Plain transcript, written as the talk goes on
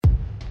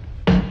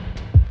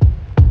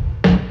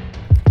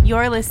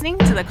You're listening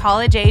to the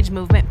College Age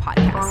Movement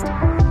Podcast.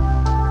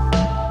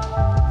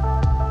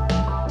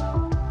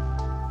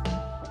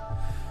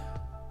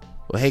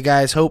 Well, hey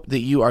guys, hope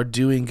that you are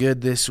doing good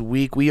this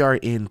week. We are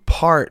in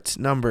part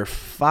number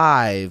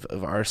 5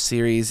 of our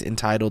series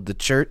entitled The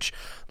Church,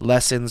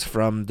 Lessons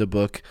from the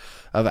Book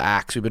of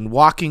Acts. We've been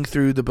walking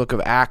through the book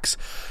of Acts,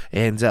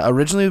 and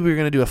originally we were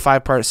going to do a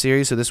 5-part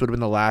series, so this would have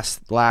been the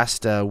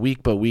last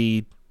week, but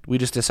we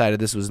just decided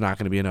this was not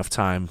going to be enough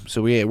time.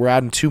 So we're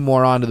adding 2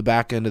 more on to the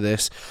back end of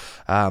this.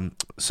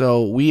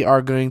 So we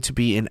are going to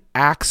be in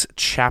Acts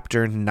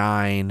chapter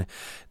 9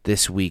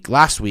 this week.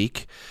 Last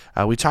week,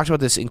 we talked about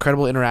this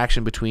incredible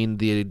interaction between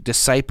the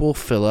disciple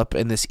Philip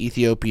and this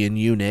Ethiopian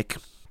eunuch,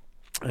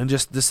 and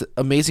just this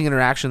amazing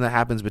interaction that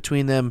happens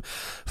between them.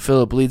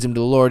 Philip leads him to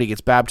the Lord. He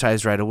gets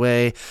baptized right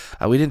away.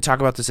 We didn't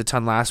talk about this a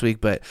ton last week,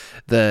 but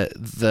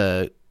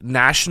the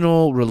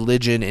national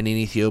religion in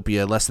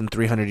Ethiopia less than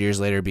 300 years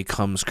later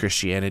becomes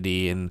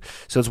Christianity, and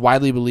so it's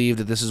widely believed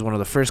that this is one of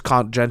the first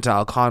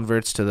Gentile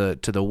converts to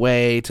the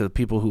way, to the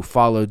people who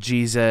follow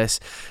Jesus.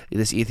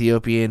 This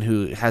Ethiopian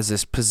who has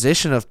this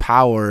position of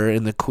power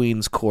in the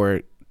queen's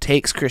court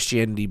takes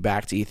Christianity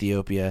back to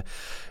Ethiopia,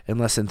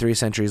 and less than 3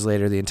 centuries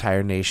later, the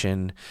entire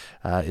nation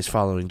is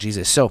following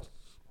Jesus. So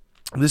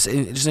this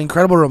is just an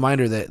incredible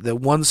reminder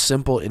that one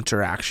simple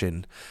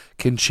interaction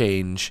can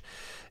change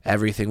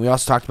everything. We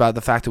also talked about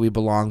the fact that we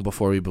belong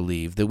before we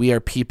believe, that we are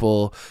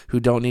people who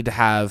don't need to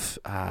have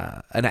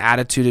an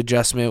attitude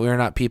adjustment. We are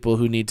not people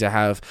who need to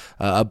have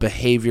a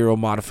behavioral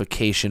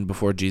modification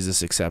before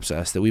Jesus accepts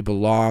us, that we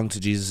belong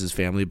to Jesus'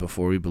 family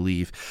before we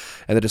believe,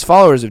 and that as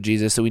followers of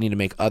Jesus, that we need to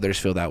make others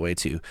feel that way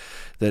too,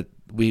 that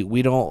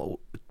we don't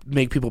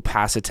make people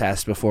pass a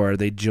test before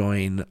they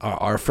join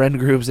our friend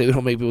groups. They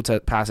don't make people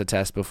pass a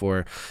test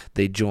before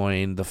they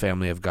join the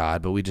family of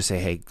God, but we just say,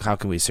 hey, how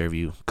can we serve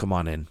you? Come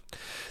on in.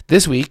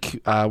 This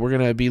week, we're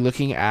going to be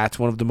looking at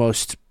one of the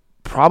most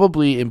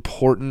probably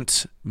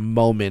important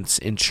moments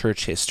in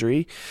church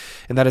history,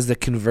 and that is the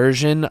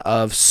conversion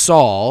of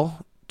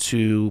Saul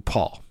to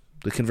Paul.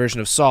 The conversion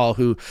of Saul,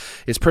 who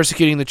is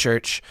persecuting the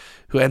church,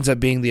 who ends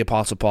up being the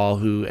Apostle Paul,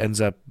 who ends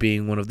up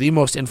being one of the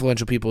most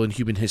influential people in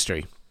human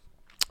history.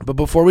 But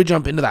before we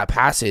jump into that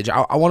passage,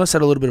 I want to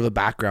set a little bit of a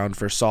background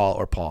for Saul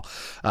or Paul.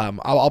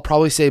 I'll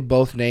probably say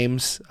both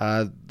names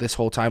this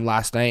whole time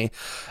last night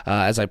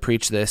as I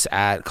preached this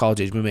at College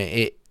Age Movement.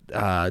 It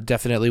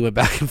definitely went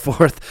back and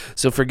forth,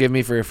 so forgive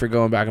me for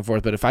going back and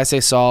forth. But if I say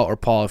Saul or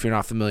Paul, if you're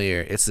not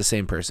familiar, it's the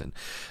same person.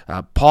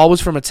 Paul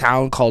was from a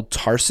town called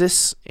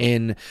Tarsus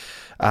in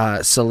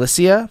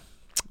Cilicia.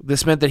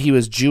 This meant that he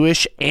was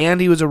Jewish and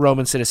he was a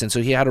Roman citizen,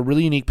 so he had a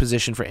really unique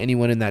position for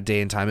anyone in that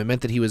day and time. It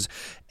meant that he was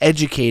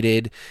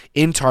educated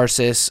in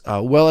Tarsus,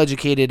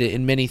 well-educated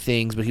in many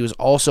things, but he was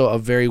also a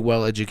very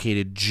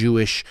well-educated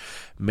Jewish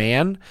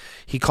man.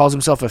 He calls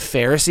himself a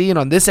Pharisee, and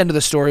on this end of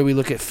the story, we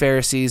look at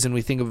Pharisees and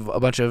we think of a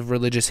bunch of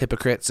religious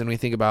hypocrites, and we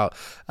think about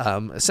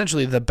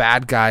essentially the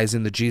bad guys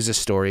in the Jesus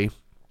story.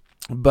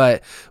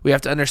 But we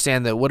have to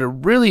understand that what it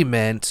really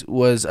meant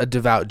was a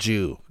devout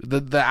Jew.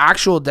 The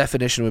actual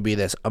definition would be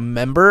this: a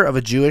member of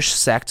a Jewish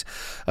sect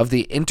of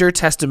the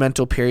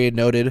intertestamental period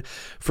noted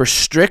for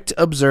strict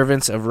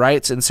observance of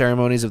rites and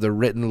ceremonies of the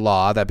written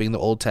law, that being the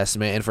Old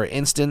Testament, and for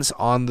insistence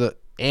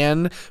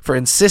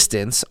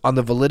on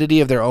the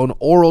validity of their own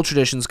oral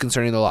traditions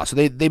concerning the law. So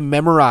they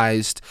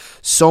memorized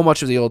so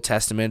much of the Old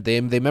Testament.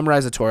 They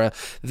memorized the Torah.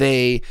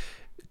 They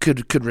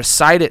could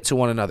recite it to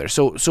one another.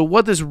 So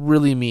what this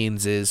really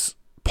means is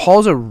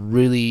Paul's a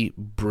really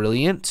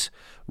brilliant,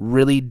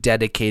 really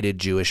dedicated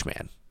Jewish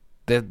man.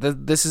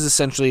 This is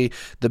essentially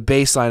the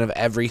baseline of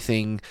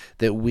everything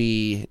that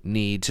we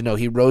need to know.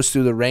 He rose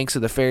through the ranks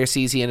of the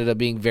Pharisees. He ended up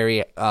being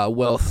very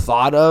well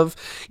thought of,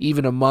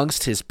 even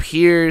amongst his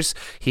peers.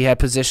 He had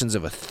positions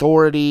of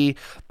authority,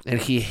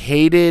 and he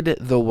hated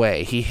the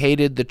way. He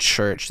hated the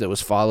church that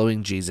was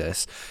following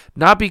Jesus,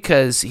 not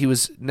because he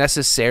was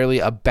necessarily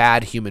a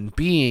bad human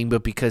being,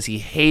 but because he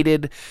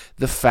hated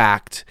the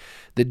fact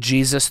that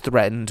Jesus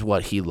threatened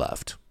what he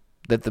loved.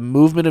 That the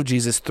movement of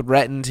Jesus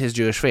threatened his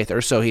Jewish faith,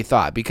 or so he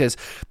thought, because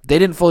they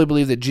didn't fully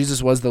believe that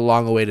Jesus was the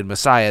long-awaited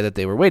Messiah that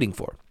they were waiting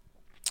for.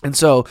 And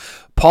so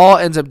Paul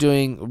ends up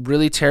doing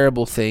really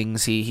terrible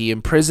things. He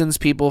imprisons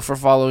people for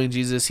following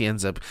Jesus. He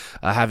ends up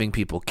having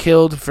people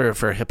killed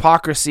for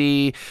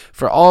hypocrisy,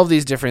 for all of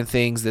these different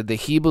things that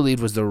he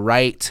believed was the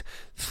right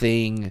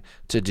thing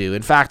to do.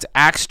 In fact,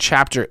 Acts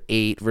chapter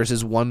 8,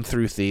 verses 1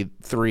 through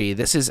 3,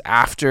 this is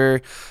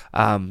after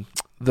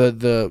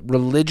the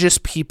religious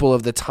people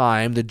of the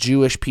time, the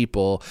Jewish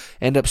people,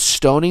 end up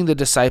stoning the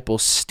disciple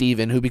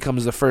Stephen, who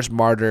becomes the first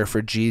martyr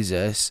for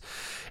Jesus.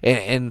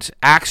 And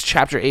Acts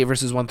chapter 8,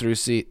 verses 1 through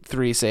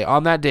 3 say,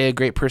 "On that day a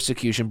great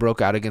persecution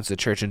broke out against the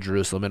church in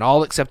Jerusalem, and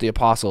all except the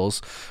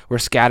apostles were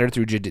scattered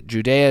through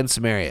Judea and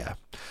Samaria.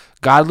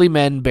 Godly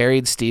men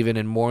buried Stephen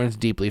and mourned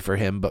deeply for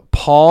him, but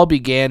Paul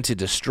began to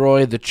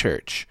destroy the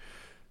church."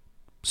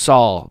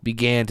 Saul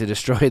began to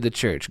destroy the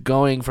church.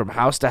 Going from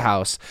house to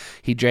house,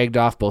 he dragged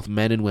off both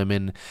men and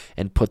women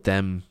and put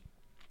them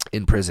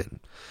in prison.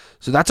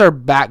 So that's our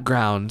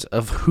background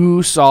of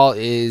who Saul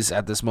is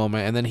at this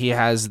moment, and then he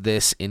has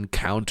this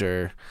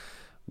encounter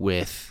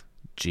with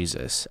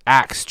Jesus.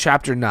 Acts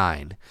chapter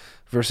 9,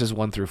 verses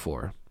 1 through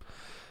 4.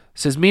 It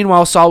says,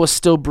 "Meanwhile, Saul was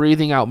still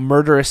breathing out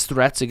murderous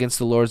threats against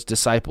the Lord's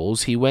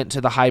disciples. He went to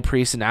the high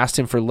priest and asked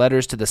him for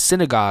letters to the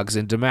synagogues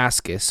in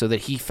Damascus, so that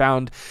if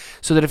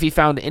he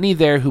found any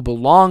there who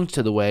belonged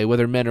to the way,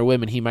 whether men or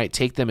women, he might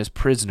take them as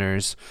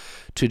prisoners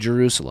to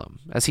Jerusalem.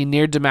 As he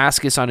neared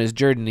Damascus on his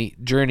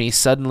journey,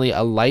 suddenly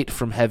a light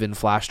from heaven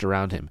flashed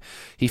around him.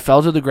 He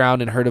fell to the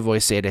ground and heard a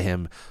voice say to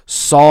him,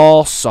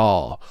 'Saul,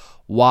 Saul,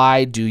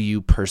 why do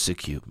you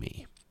persecute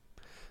me?'"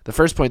 The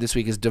first point this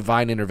week is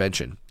divine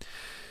intervention.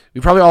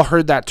 We've probably all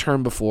heard that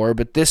term before,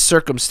 but this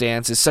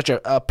circumstance is such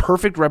a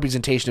perfect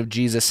representation of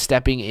Jesus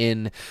stepping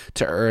in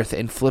to earth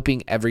and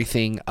flipping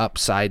everything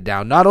upside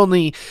down. Not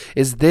only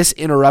is this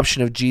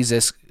interruption of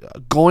Jesus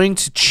going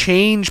to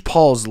change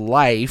Paul's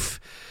life,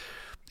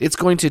 it's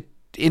going to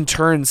in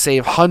turn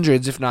save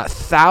hundreds, if not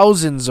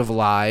thousands of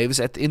lives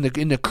in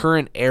the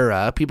current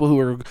era, people who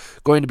are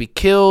going to be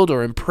killed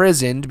or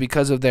imprisoned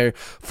because of their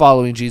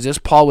following Jesus.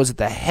 Paul was at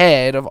the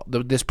head of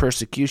this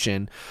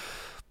persecution.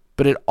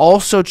 But it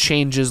also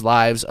changes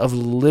lives of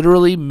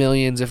literally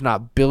millions, if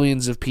not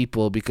billions of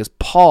people, because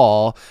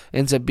Paul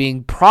ends up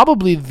being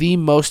probably the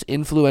most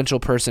influential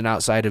person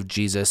outside of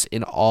Jesus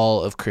in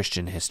all of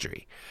Christian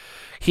history.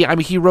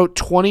 He wrote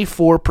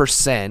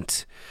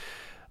 24%,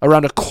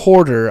 around a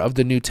quarter of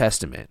the New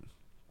Testament.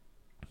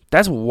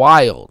 That's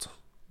wild.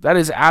 That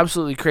is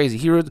absolutely crazy.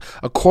 He wrote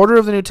a quarter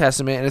of the New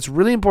Testament, and it's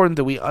really important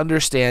that we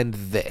understand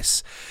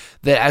this,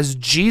 that as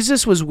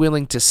Jesus was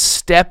willing to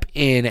step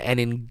in and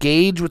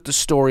engage with the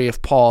story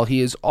of Paul,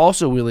 he is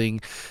also willing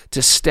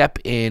to step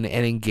in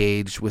and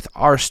engage with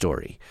our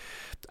story.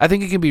 I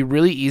think it can be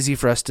really easy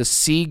for us to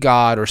see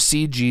God or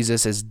see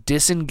Jesus as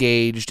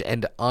disengaged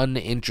and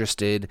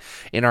uninterested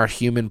in our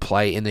human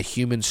plight, in the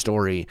human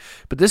story.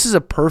 But this is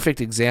a perfect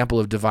example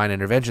of divine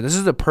intervention. This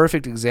is a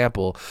perfect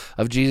example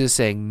of Jesus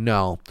saying,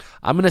 no,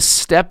 I'm going to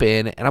step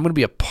in and I'm going to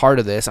be a part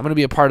of this. I'm going to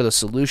be a part of the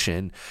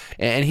solution.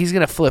 And he's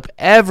going to flip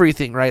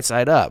everything right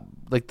side up.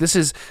 Like this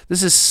is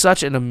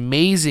such an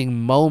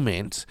amazing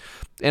moment.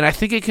 And I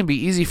think it can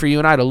be easy for you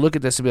and I to look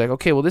at this and be like,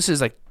 okay, well, this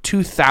is like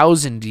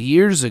 2,000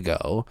 years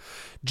ago.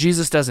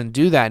 Jesus doesn't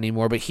do that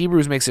anymore, but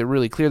Hebrews makes it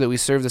really clear that we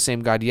serve the same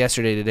God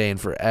yesterday, today,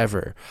 and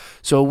forever.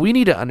 So what we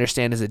need to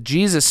understand is that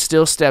Jesus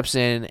still steps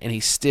in and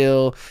he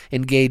still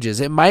engages.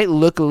 It might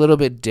look a little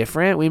bit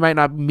different. We might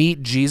not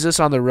meet Jesus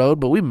on the road,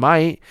 but we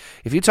might.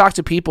 If you talk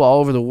to people all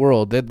over the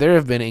world, there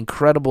have been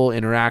incredible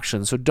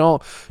interactions. So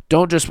don't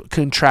just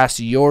contrast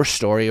your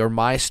story or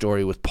my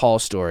story with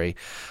Paul's story.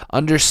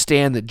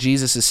 Understand that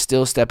Jesus is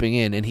still stepping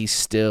in and he's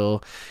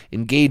still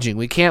engaging.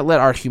 We can't let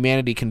our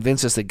humanity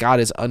convince us that God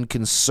is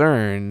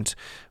unconcerned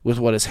with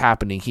what is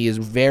happening. He is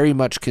very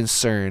much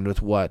concerned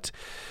with what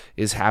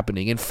is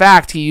happening. In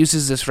fact, he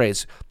uses this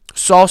phrase,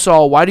 "Saul,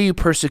 Saul, why do you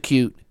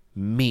persecute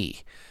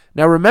me?"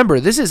 Now remember,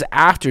 this is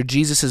after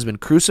Jesus has been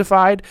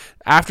crucified,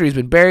 after he's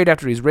been buried,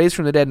 after he's raised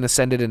from the dead and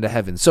ascended into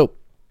heaven. So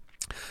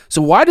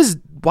why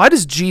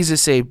does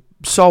Jesus say,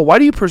 "Saul, why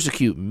do you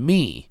persecute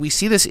me?" We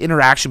see this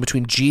interaction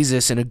between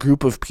Jesus and a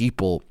group of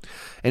people,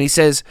 and he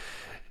says,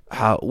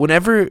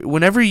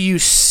 whenever you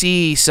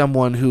see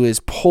someone who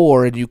is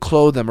poor and you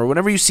clothe them, or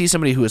whenever you see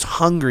somebody who is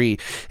hungry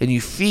and you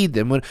feed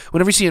them,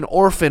 whenever you see an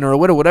orphan or a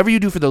widow, whatever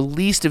you do for the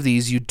least of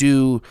these, you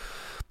do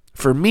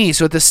for me.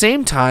 So at the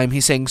same time,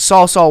 he's saying,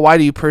 "Saul, Saul, why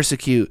do you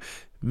persecute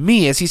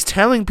me?" As he's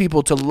telling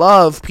people to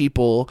love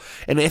people,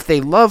 and if they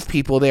love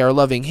people, they are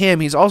loving him.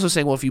 He's also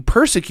saying, well, if you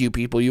persecute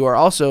people, you are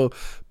also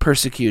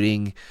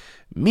persecuting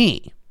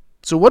me.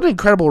 So what an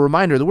incredible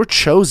reminder that we're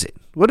chosen.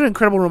 What an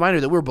incredible reminder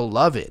that we're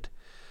beloved.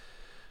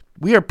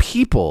 We are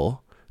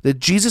people that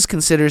Jesus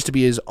considers to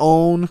be his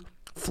own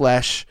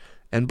flesh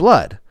and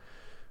blood.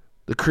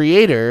 The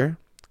Creator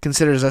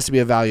considers us to be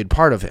a valued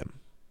part of him.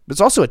 But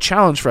it's also a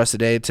challenge for us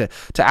today to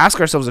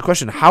ask ourselves the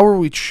question, how are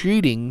we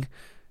treating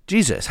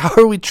Jesus? How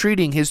are we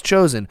treating his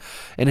chosen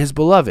and his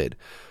beloved?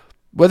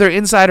 Whether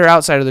inside or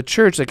outside of the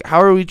church, like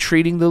how are we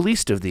treating the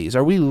least of these?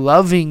 Are we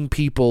loving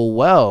people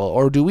well?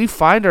 Or do we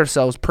find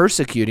ourselves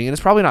persecuting? And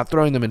it's probably not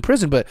throwing them in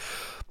prison, but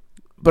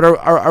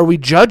are we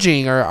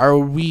judging? Are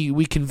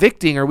we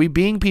convicting? Are we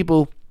being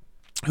people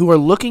who are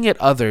looking at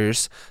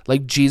others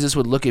like Jesus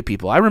would look at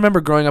people? I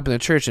remember growing up in the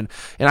church and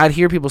I'd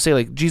hear people say,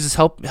 like, Jesus,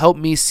 help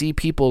me see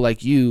people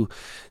like you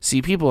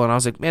see people. And I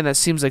was like, man, that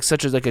seems like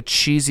such a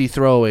cheesy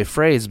throwaway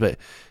phrase, but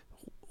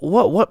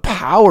what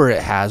power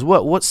it has,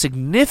 what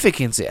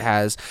significance it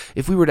has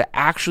if we were to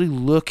actually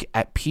look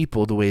at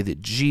people the way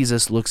that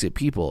Jesus looks at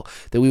people,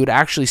 that we would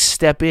actually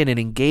step in and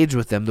engage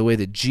with them the way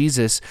that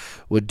Jesus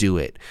would do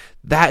it.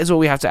 That is what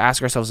we have to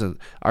ask ourselves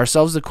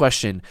the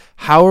question,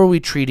 how are we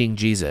treating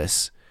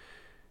Jesus?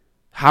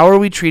 How are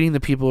we treating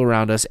the people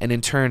around us? And in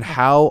turn,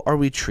 how are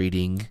we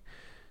treating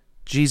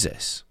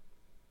Jesus?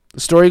 The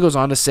story goes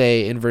on to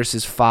say in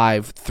verses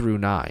 5 through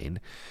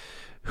 9,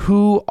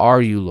 "Who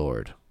are you,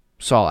 Lord?"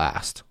 Saul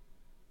asked.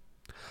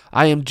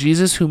 "I am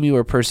Jesus whom you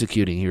are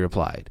persecuting," he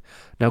replied.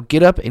 Now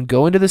get up and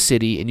go into the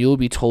city, and you will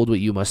be told what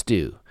you must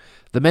do."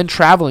 The men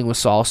traveling with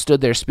Saul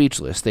stood there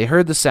speechless. They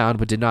heard the sound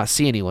but did not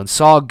see anyone.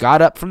 Saul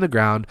got up from the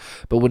ground,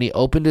 but when he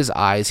opened his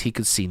eyes, he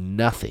could see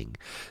nothing.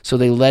 So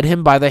they led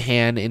him by the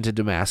hand into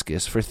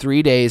Damascus. For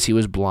 3 days he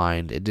was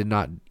blind and did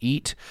not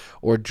eat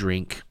or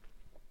drink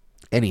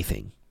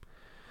anything.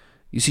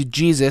 You see,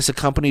 Jesus,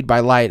 accompanied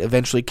by light,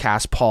 eventually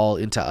cast Paul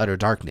into utter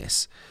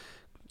darkness.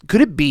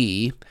 Could it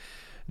be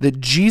that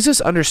Jesus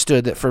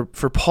understood that for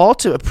Paul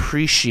to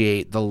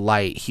appreciate the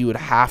light, he would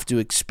have to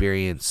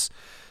experience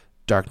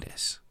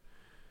darkness?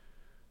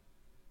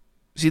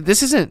 See,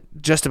 this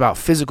isn't just about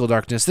physical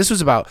darkness. This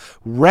was about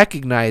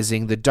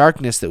recognizing the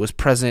darkness that was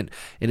present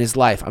in his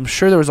life. I'm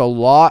sure there was a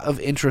lot of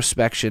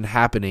introspection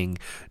happening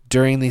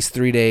during these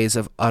 3 days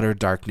of utter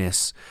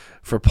darkness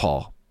for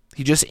Paul.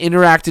 He just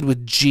interacted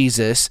with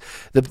Jesus.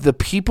 The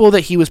people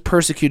that he was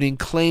persecuting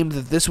claimed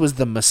that this was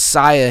the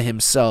Messiah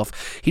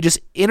himself. He just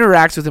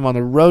interacts with him on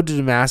the road to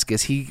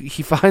Damascus.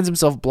 He finds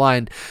himself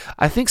blind.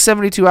 I think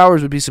 72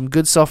 hours would be some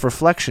good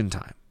self-reflection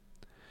time.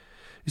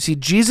 You see,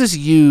 Jesus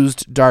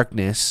used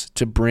darkness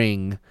to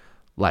bring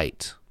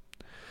light.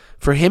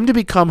 For him to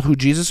become who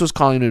Jesus was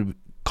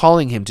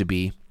calling him to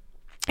be,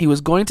 he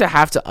was going to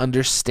have to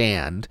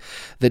understand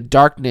the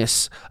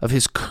darkness of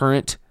his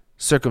current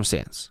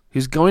circumstance. He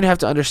was going to have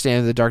to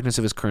understand the darkness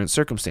of his current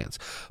circumstance.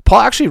 Paul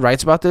actually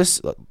writes about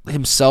this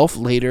himself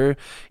later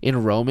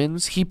in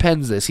Romans. He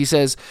pens this. He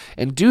says,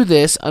 "And do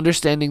this,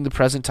 understanding the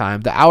present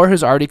time. The hour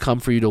has already come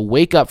for you to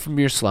wake up from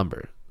your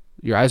slumber."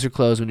 Your eyes are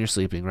closed when you're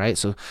sleeping, right?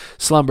 So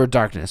slumber,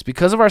 darkness.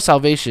 Because of our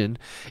salvation,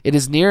 it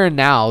is nearer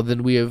now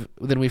than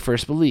we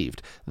first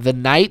believed. The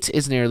night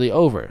is nearly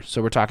over.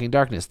 So we're talking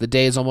darkness. The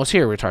day is almost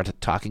here. We're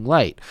talking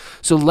light.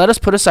 So let us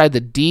put aside the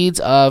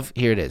deeds of,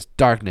 here it is,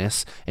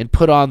 darkness, and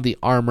put on the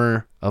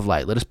armor of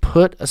light. Let us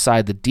put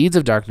aside the deeds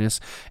of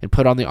darkness and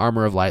put on the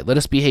armor of light. Let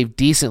us behave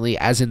decently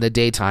as in the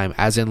daytime,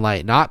 as in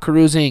light, not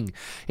carousing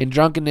in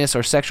drunkenness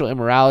or sexual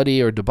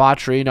immorality or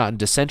debauchery, not in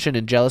dissension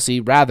and jealousy.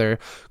 Rather,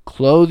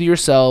 clothe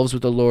yourselves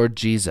with the Lord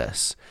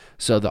Jesus.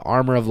 So the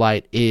armor of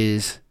light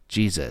is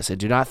Jesus. And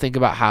do not think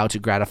about how to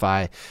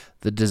gratify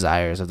the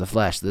desires of the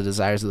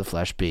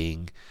flesh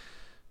being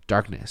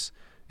darkness.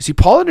 You see,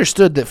 Paul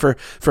understood that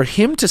for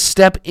him to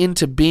step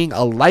into being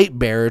a light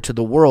bearer to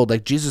the world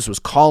like Jesus was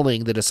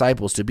calling the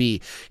disciples to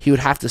be, he would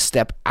have to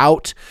step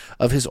out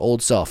of his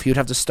old self. He would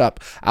have to step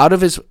out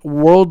of his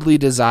worldly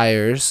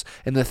desires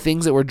and the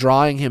things that were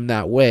drawing him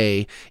that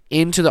way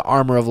into the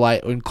armor of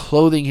light and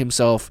clothing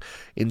himself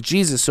in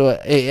Jesus. So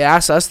it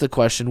asks us the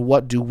question,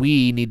 what do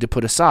we need to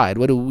put aside?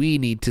 What do we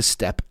need to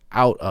step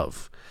out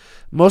of?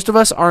 Most of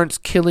us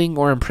aren't killing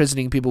or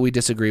imprisoning people we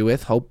disagree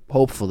with.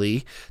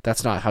 Hopefully,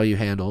 that's not how you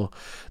handle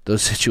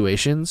those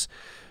situations.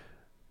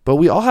 But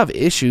we all have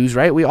issues,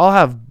 right? We all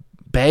have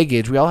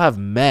baggage. We all have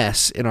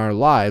mess in our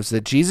lives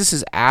that Jesus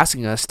is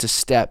asking us to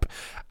step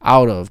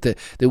out of, that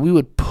we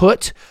would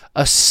put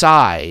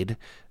aside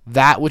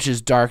that which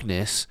is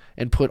darkness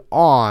and put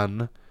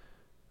on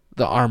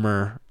the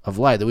armor of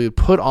light, that we would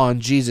put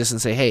on Jesus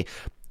and say, hey,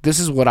 this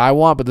is what I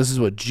want, but this is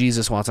what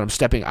Jesus wants. And I'm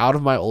stepping out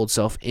of my old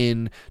self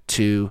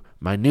into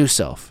my new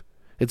self.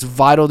 It's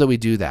vital that we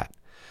do that.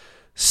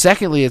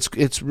 Secondly,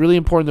 it's really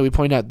important that we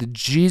point out that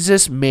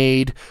Jesus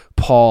made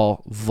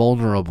Paul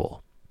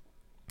vulnerable.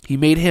 He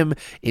made him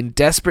in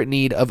desperate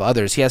need of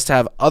others. He has to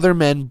have other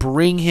men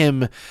bring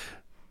him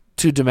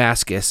to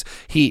Damascus.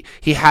 He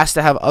has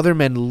to have other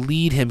men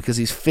lead him because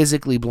he's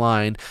physically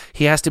blind.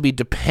 He has to be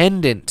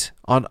dependent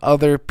on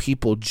other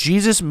people.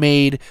 Jesus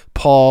made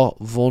Paul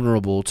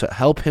vulnerable to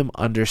help him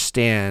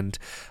understand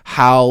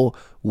how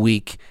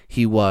weak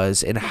he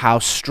was and how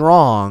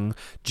strong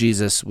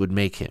Jesus would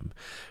make him.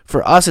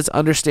 For us,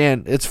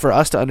 it's for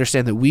us to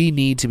understand that we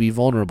need to be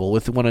vulnerable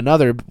with one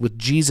another, with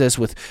Jesus,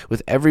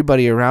 with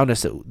everybody around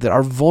us, that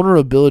our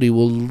vulnerability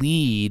will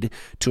lead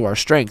to our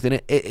strength.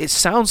 And it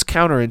sounds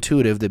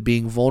counterintuitive that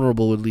being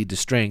vulnerable would lead to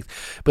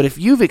strength. But if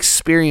you've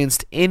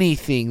experienced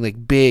anything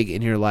like big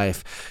in your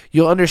life,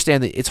 you'll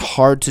understand that it's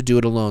hard to do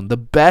it alone. The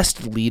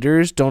best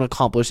leaders don't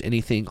accomplish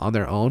anything on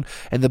their own,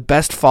 and the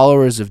best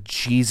followers of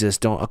Jesus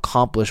don't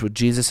accomplish what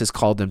Jesus has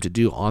called them to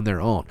do on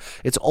their own.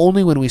 It's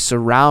only when we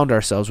surround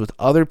ourselves with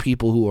other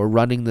people who are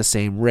running the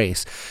same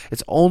race.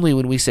 It's only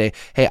when we say,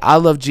 hey, I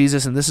love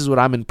Jesus and this is what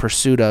I'm in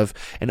pursuit of,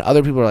 and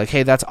other people are like,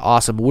 hey, that's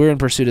awesome, we're in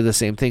pursuit of the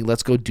same thing,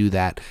 let's go do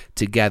that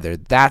together.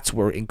 That's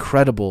where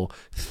incredible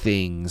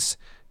things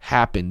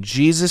happen.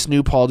 Jesus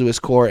knew Paul to his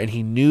core, and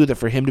he knew that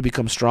for him to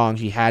become strong,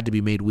 he had to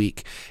be made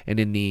weak and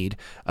in need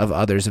of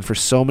others. And for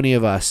so many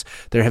of us,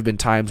 there have been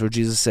times where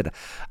Jesus said,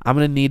 I'm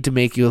going to need to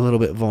make you a little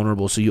bit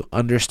vulnerable so you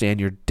understand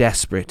your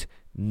desperate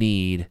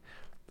need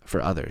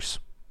for others.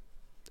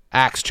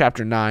 Acts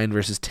chapter 9,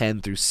 verses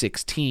 10 through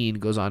 16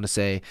 goes on to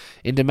say,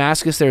 in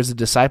Damascus there is a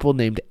disciple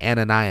named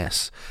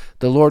Ananias.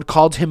 The Lord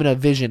called him in a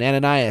vision.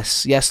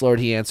 Ananias, yes,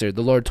 Lord, he answered.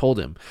 The Lord told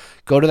him,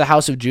 go to the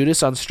house of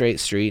Judas on Straight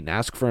Street and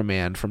ask for a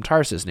man from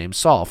Tarsus named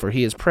Saul, for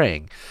he is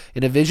praying.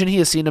 In a vision he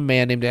has seen a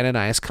man named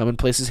Ananias come and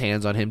place his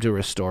hands on him to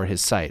restore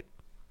his sight.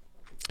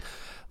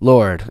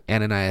 Lord,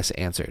 Ananias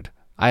answered,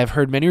 I have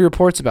heard many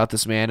reports about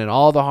this man and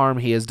all the harm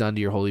he has done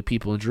to your holy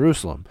people in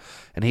Jerusalem.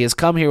 And he has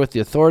come here with the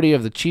authority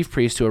of the chief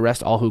priest to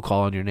arrest all who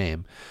call on your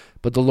name.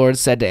 But the Lord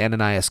said to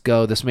Ananias,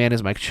 Go, this man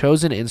is my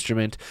chosen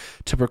instrument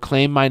to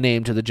proclaim my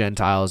name to the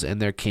Gentiles and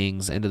their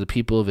kings and to the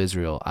people of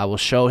Israel. I will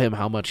show him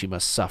how much he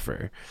must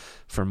suffer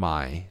for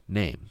my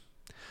name.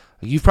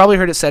 You've probably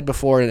heard it said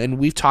before, and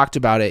we've talked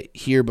about it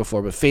here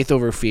before, but faith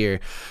over fear.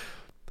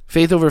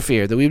 Faith over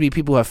fear, that we would be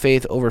people who have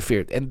faith over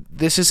fear. And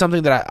this is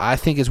something that I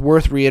think is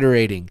worth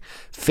reiterating.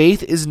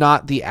 Faith is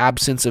not the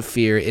absence of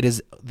fear. It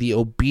is the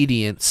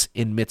obedience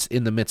in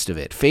the midst of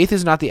it. Faith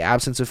is not the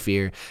absence of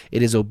fear.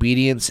 It is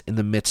obedience in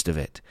the midst of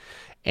it.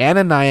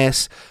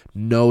 Ananias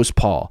knows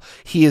Paul.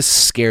 He is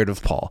scared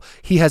of Paul.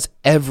 He has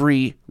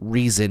every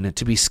reason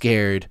to be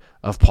scared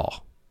of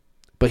Paul.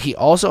 But he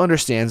also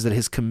understands that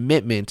his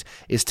commitment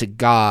is to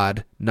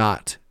God,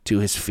 not to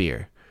his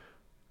fear.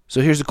 So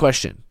here's the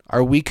question.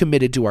 Are we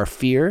committed to our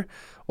fear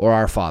or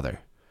our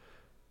Father?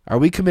 Are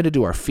we committed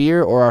to our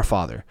fear or our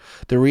Father?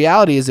 The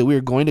reality is that we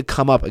are going to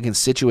come up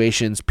against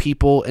situations,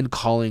 people, and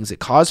callings that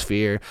cause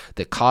fear,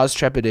 that cause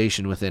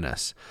trepidation within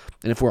us.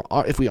 And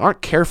if we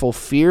aren't careful,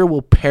 fear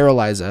will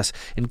paralyze us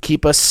and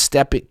keep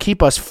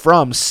us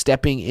from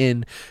stepping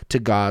in to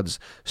God's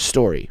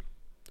story.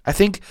 I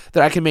think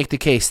that I can make the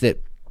case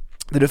that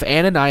if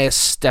Ananias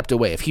stepped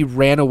away, if he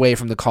ran away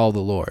from the call of the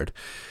Lord,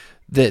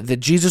 that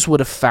Jesus would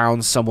have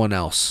found someone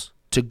else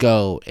to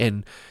go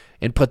and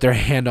put their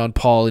hand on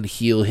Paul and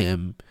heal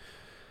him.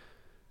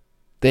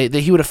 That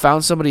he would have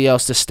found somebody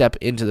else to step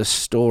into the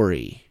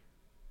story.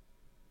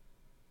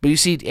 But you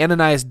see,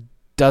 Ananias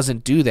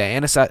doesn't do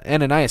that.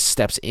 Ananias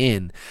steps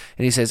in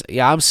and he says,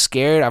 yeah, I'm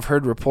scared. I've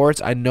heard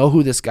reports. I know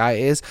who this guy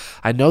is.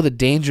 I know the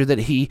danger that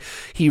he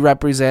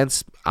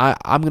represents.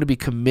 I'm going to be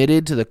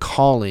committed to the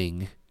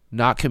calling,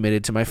 not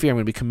committed to my fear. I'm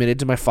going to be committed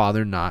to my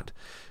Father, not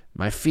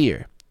my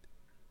fear.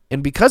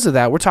 And because of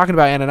that, we're talking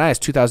about Ananias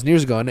 2,000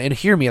 years ago. And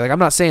hear me, like I'm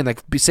not saying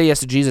like say yes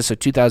to Jesus so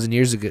 2,000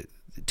 years ago,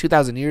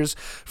 2,000 years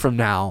from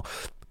now,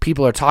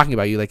 people are talking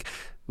about you. Like,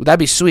 well, that'd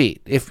be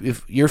sweet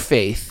if your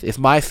faith, if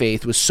my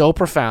faith was so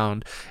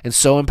profound and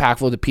so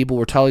impactful that people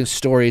were telling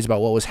stories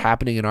about what was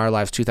happening in our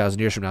lives 2,000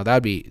 years from now.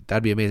 That'd be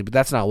amazing. But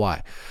that's not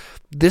why.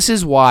 This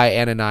is why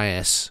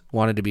Ananias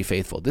wanted to be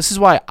faithful. This is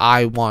why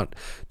I want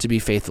to be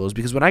faithful, is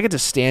because when I get to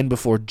stand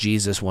before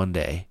Jesus one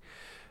day,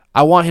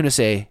 I want him to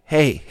say,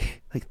 hey,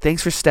 like,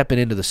 thanks for stepping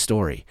into the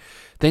story.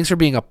 Thanks for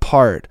being a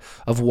part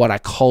of what I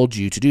called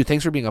you to do.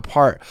 Thanks for being a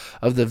part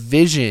of the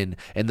vision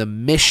and the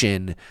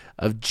mission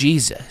of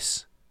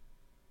Jesus.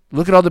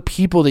 Look at all the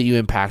people that you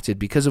impacted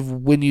because of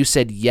when you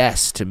said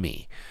yes to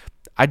me.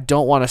 I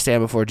don't want to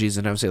stand before Jesus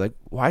and have him say, like,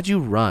 why'd you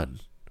run?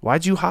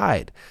 Why'd you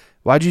hide?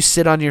 Why'd you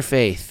sit on your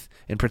faith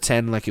and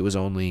pretend like it was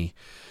only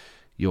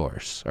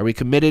yours? Are we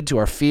committed to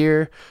our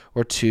fear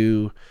or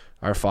to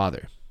our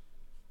Father?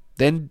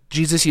 Then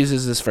Jesus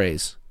uses this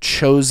phrase,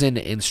 chosen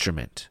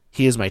instrument.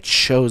 He is my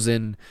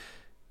chosen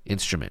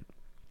instrument.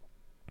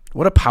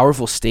 What a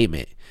powerful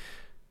statement.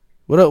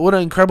 What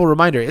an incredible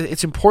reminder.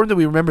 It's important that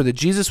we remember that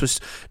Jesus was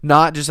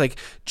not just like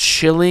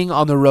chilling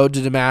on the road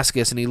to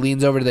Damascus and he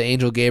leans over to the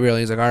angel Gabriel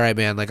and he's like, all right,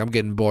 man, like I'm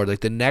getting bored. Like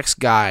the next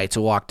guy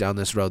to walk down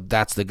this road,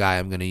 that's the guy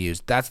I'm going to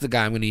use. That's the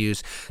guy I'm going to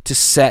use to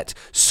set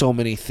so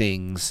many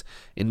things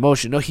in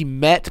motion. No, he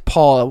met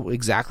Paul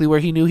exactly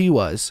where he knew he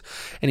was.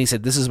 And he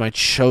said, this is my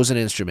chosen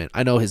instrument.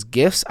 I know his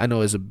gifts. I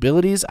know his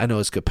abilities. I know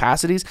his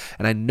capacities.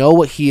 And I know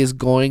what he is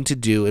going to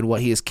do and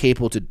what he is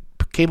capable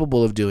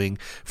of doing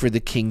for the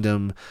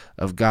kingdom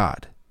of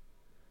God.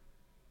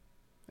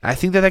 I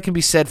think that can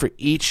be said for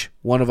each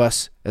one of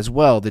us as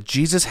well, that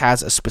Jesus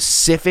has a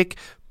specific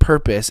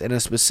purpose and a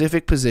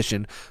specific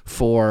position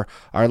for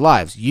our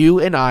lives. You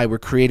and I were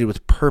created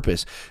with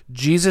purpose.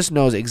 Jesus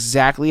knows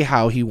exactly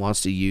how he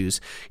wants to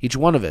use each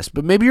one of us.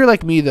 But maybe you're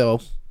like me,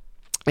 though,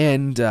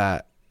 and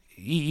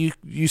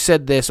you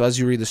said this as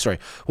you read the story.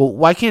 Well,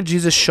 why can't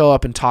Jesus show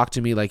up and talk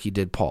to me like he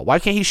did Paul? Why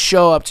can't he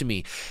show up to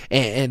me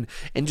and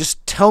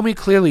just tell me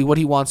clearly what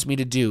he wants me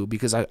to do?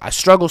 Because I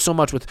struggle so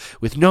much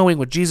with knowing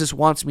what Jesus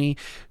wants me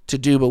to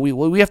do. But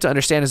what we have to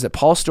understand is that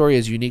Paul's story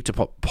is unique to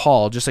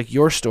Paul, just like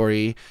your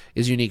story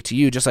is unique to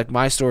you, just like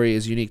my story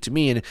is unique to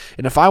me. And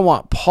if I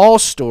want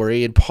Paul's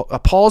story and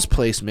Paul's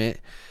placement,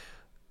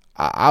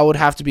 I would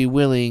have to be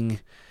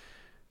willing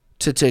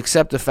to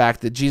accept the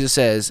fact that Jesus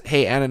says,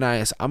 hey,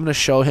 Ananias, I'm going to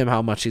show him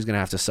how much he's going to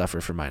have to suffer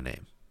for my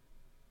name.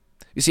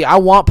 You see, I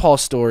want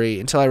Paul's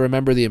story until I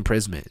remember the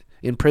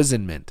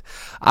imprisonment.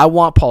 I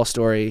want Paul's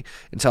story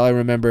until I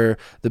remember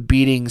the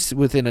beatings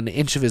within an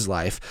inch of his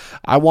life.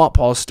 I want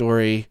Paul's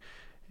story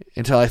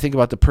until I think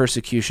about the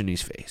persecution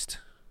he's faced.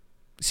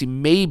 See,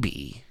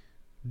 maybe,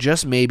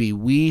 just maybe,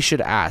 I should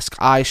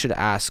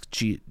ask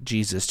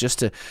Jesus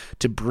just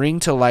to bring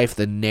to life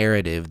the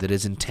narrative that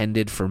is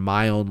intended for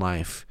my own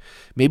life.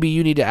 Maybe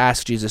you need to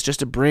ask Jesus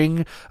just to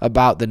bring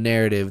about the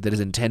narrative that is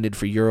intended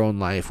for your own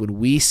life when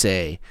we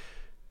say,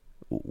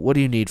 what do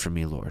you need from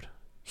me, Lord?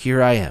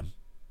 Here I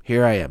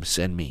am,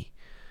 send me.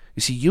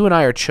 You see, you and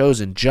I are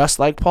chosen just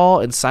like Paul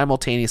and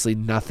simultaneously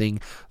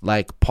nothing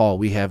like Paul.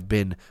 We have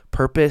been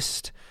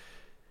purposed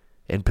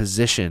and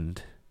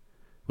positioned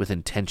with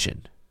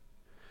intention.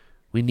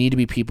 We need to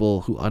be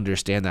people who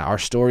understand that our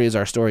story is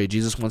our story.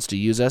 Jesus wants to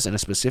use us in a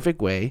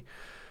specific way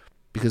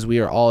because we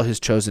are all his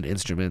chosen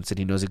instruments, and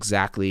he knows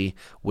exactly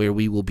where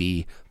we will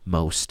be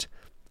most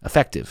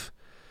effective.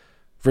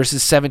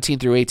 Verses 17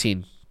 through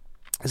 18.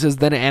 It says,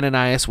 Then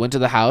Ananias went to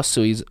the house,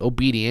 so he's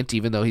obedient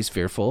even though he's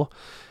fearful,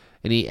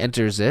 and he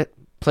enters it.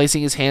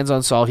 Placing his hands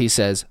on Saul, he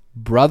says,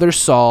 Brother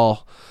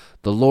Saul,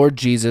 the Lord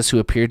Jesus, who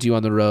appeared to you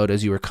on the road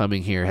as you were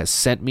coming here, has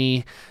sent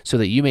me so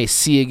that you may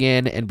see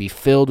again and be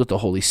filled with the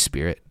Holy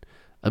Spirit.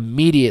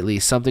 Immediately,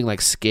 something like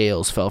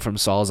scales fell from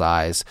Saul's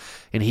eyes,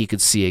 and he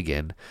could see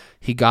again.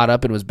 He got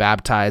up and was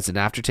baptized, and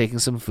after taking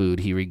some food,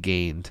 he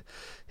regained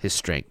his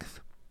strength.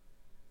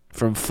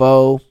 From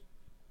foe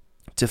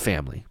to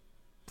family.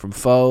 From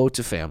foe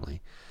to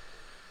family.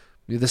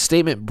 The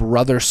statement,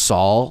 Brother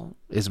Saul,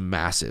 is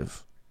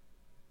massive.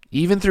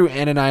 Even through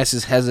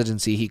Ananias'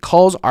 hesitancy, he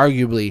calls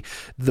arguably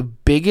the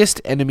biggest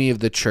enemy of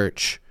the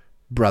church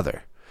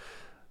brother.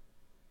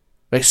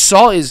 Right?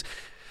 Saul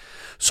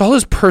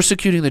is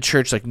persecuting the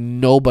church like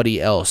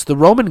nobody else. The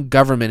Roman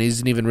government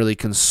isn't even really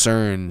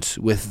concerned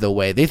with the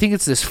way. They think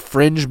it's this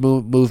fringe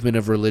movement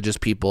of religious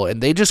people,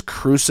 and they just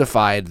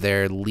crucified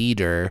their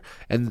leader,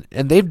 and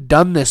they've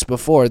done this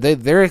before.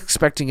 They're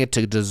expecting it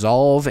to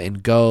dissolve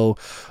and go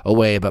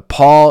away, but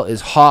Paul is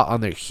hot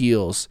on their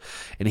heels,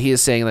 and he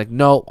is saying, like,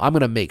 no, I'm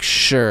going to make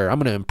sure. I'm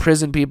going to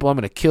imprison people. I'm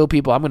going to kill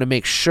people. I'm going to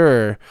make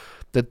sure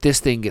that this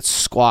thing gets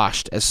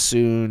squashed as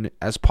soon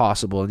as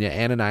possible, and yet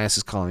Ananias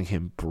is calling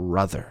him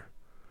brother.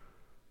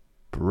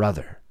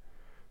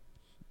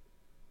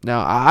 Now,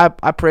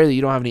 I pray that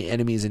you don't have any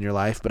enemies in your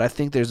life, but I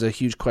think there's a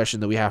huge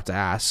question that we have to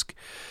ask.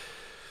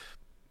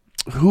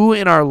 Who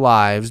in our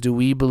lives do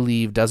we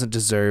believe doesn't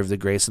deserve the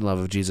grace and love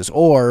of Jesus?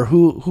 Or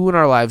who in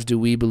our lives do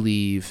we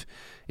believe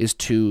is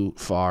too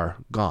far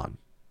gone?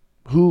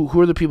 Who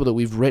are the people that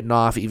we've written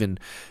off even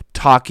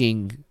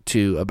talking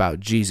to about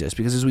Jesus?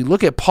 Because as we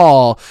look at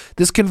Paul,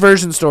 this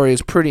conversion story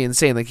is pretty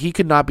insane. Like, he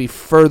could not be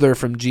further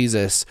from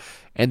Jesus,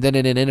 and then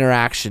in an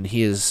interaction,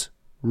 he is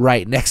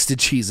right next to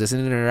Jesus. In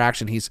an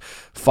interaction, he's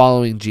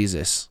following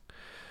Jesus,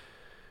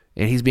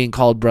 and he's being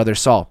called Brother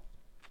Saul.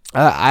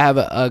 I have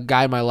a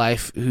guy in my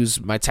life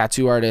who's my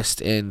tattoo artist,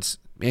 and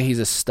man, he's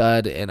a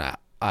stud, and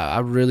I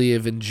really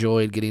have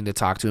enjoyed getting to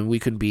talk to him. We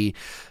couldn't be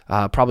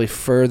probably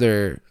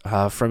further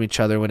from each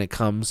other when it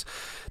comes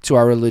to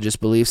our religious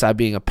beliefs. I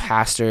being a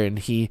pastor, and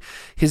his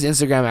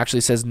Instagram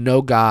actually says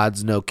no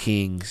gods, no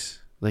kings.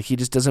 Like, he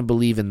just doesn't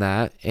believe in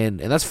that, and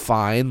that's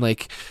fine.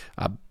 Like,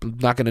 I'm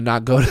not going to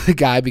not go to the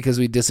guy because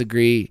we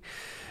disagree,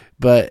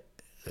 but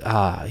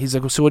he's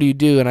like, well, so what do you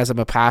do? And I said, I'm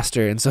a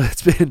pastor, and so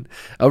it's been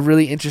a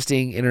really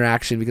interesting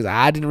interaction because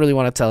I didn't really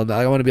want to tell him that.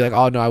 I want to be like,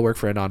 oh, no, I work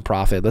for a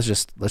nonprofit. Let's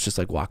just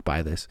like walk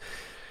by this.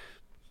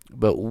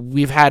 But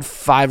we've had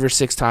 5 or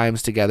 6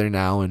 times together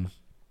now, and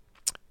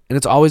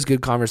it's always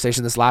good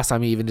conversation. This last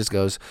time he even just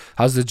goes,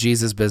 how's the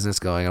Jesus business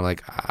going? I'm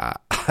like,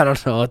 I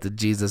don't know what the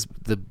Jesus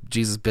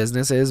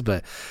business is,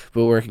 but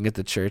working at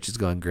the church is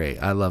going great.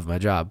 I love my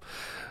job.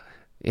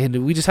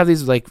 And we just have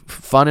these like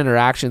fun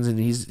interactions, and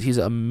he's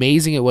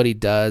amazing at what he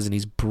does, and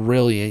he's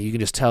brilliant. You can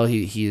just tell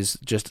he's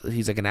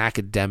like an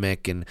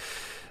academic, and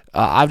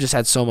I've just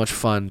had so much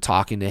fun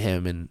talking to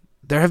him. And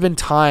there have been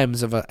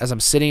times as I'm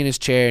sitting in his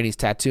chair and he's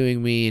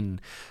tattooing me, and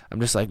I'm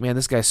just like, man,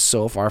 this guy's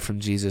so far from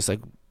Jesus.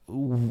 Like,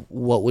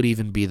 what would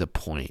even be the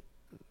point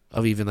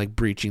of even like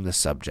breaching the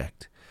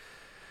subject?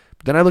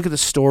 But then I look at the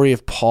story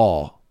of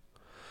Paul,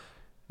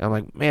 and I'm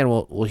like, man,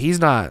 well, he's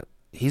not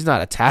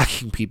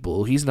attacking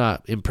people. He's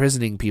not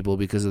imprisoning people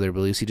because of their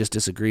beliefs. He just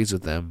disagrees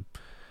with them.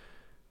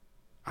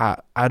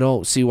 I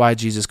don't see why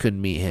Jesus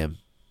couldn't meet him.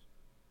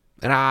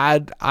 And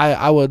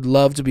I would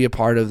love to be a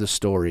part of the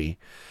story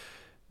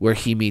where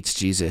he meets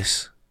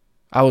Jesus.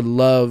 I would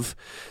love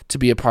to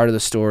be a part of the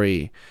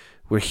story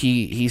where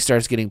he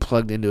starts getting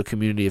plugged into a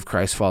community of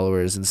Christ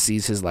followers and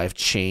sees his life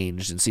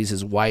changed and sees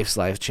his wife's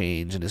life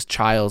change and his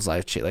child's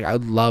life change. Like, I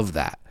would love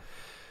that.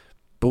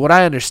 But what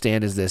I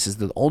understand is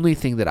the only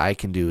thing that I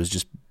can do is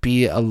just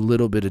be a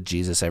little bit of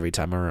Jesus every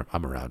time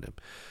I'm around him,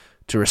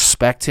 to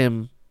respect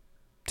him,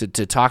 to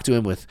talk to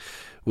him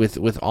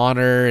with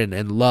honor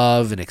and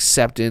love and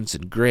acceptance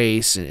and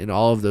grace and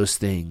all of those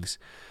things.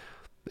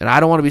 And I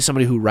don't want to be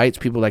somebody who writes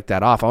people like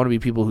that off. I want to be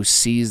people who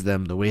sees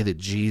them the way that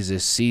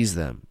Jesus sees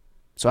them.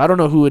 So I don't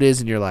know who it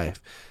is in your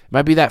life. It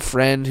might be that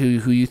friend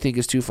who you think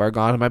is too far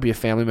gone. It might be a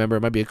family member.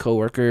 It might be a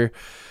coworker.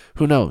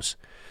 Who knows?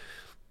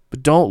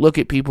 But don't look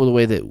at people the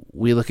way that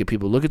we look at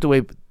people. Look at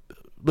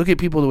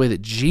people the way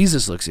that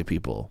Jesus looks at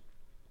people,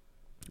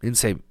 and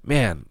say,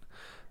 man,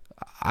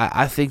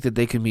 I think that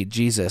they can meet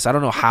Jesus. I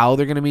don't know how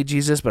they're going to meet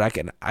Jesus, but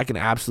I can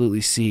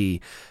absolutely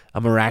see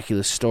a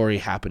miraculous story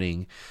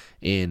happening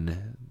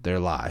in their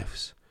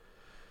lives.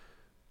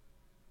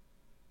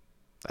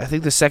 I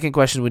think the second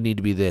question would need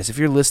to be this. If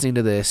you're listening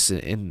to this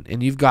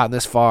and you've gotten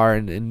this far,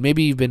 and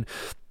maybe you've been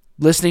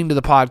listening to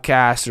the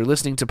podcast or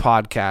listening to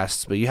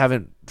podcasts, but you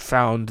haven't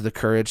found the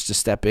courage to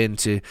step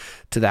into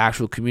the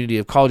actual community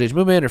of College Age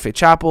Movement or Faith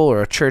Chapel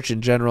or a church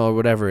in general or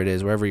whatever it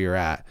is, wherever you're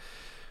at.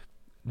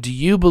 do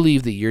you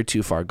believe that you're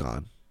too far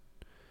gone?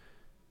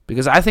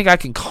 Because I think I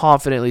can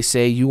confidently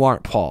say you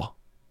aren't Paul.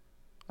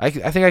 I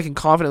think I can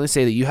confidently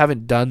say that you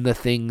haven't done the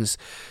things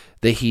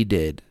that he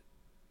did.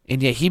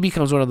 And yet he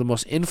becomes one of the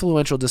most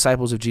influential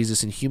disciples of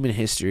Jesus in human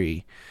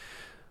history.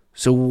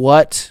 So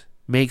what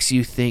makes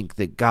you think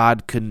that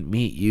God couldn't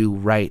meet you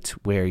right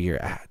where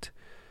you're at?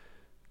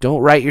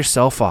 Don't write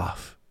yourself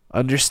off.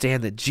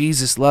 Understand that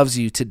Jesus loves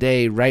you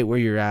today right where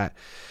you're at,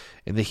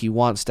 and that he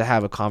wants to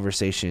have a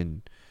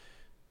conversation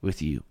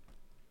with you.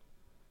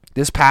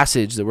 This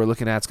passage that we're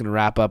looking at is going to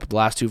wrap up. The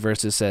last two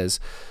verses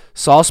says,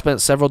 Saul spent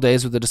several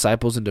days with the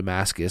disciples in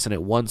Damascus, and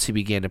at once he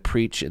began to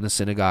preach in the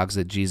synagogues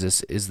that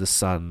Jesus is the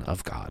Son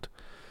of God.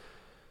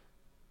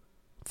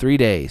 3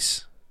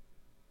 days,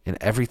 and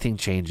everything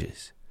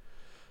changes.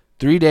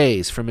 3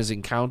 days from his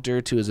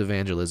encounter to his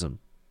evangelism.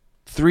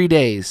 3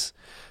 days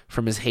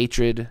from his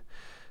hatred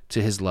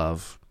to his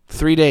love.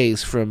 3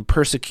 days from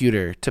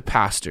persecutor to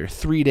pastor.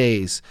 3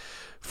 days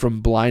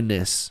from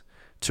blindness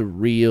to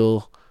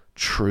real,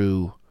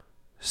 true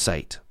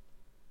sight.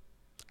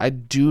 I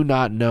do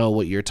not know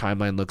what your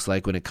timeline looks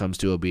like when it comes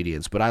to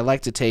obedience, but I like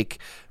to take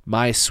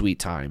my sweet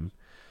time.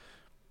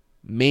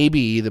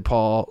 Maybe the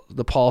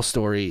Paul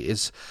story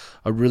is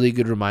a really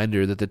good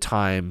reminder that the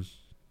time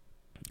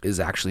is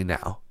actually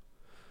now.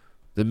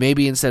 That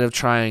maybe instead of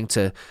trying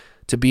to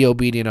be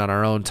obedient on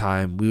our own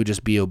time, we would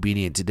just be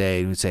obedient today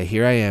and we'd say,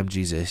 here I am,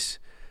 Jesus.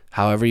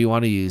 However you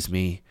want to use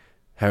me,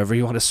 however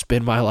you want to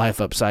spin my life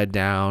upside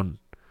down,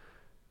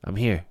 I'm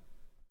here.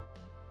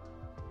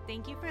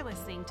 Thank you for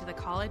listening to the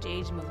College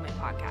Age Movement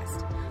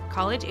podcast.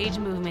 College Age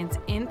Movement's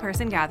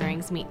in-person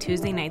gatherings meet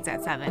Tuesday nights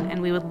at 7, and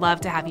we would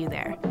love to have you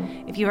there.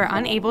 If you are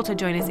unable to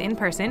join us in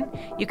person,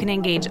 you can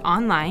engage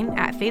online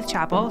at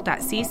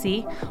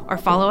faithchapel.cc or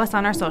follow us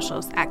on our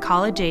socials at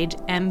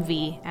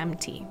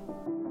collegeagemvmt.